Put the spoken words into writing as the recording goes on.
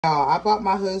I bought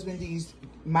my husband these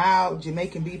mild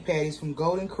Jamaican beef patties from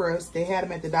Golden Crust. They had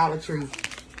them at the Dollar Tree.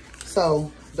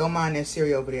 So, don't mind that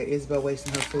cereal over there. Isabel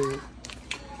wasting her food.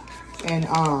 And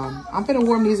I'm finna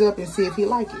warm these up and see if he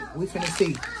like it. We finna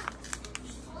see.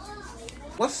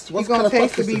 What's gonna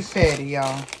taste the beef patty,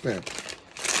 y'all. Yeah.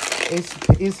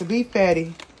 It's a beef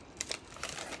patty.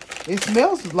 It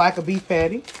smells like a beef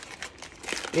patty.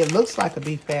 It looks like a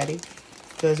beef patty.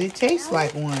 Does it taste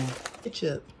like one?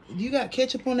 Ketchup. You got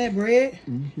ketchup on that bread?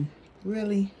 Mm-hmm.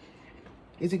 Really?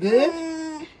 Is it good?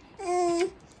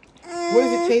 What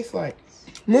does it taste like?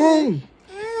 Mm.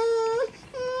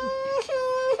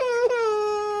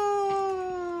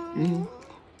 Mm.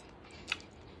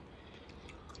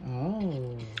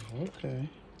 Oh, okay.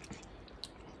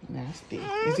 Nasty.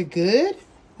 Is it good?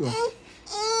 Yeah.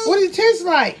 What does it taste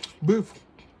like? Beef.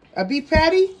 A beef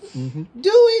patty? Mm-hmm.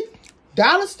 Do it.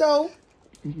 Dollar store.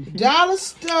 Dollar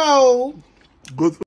store. Good.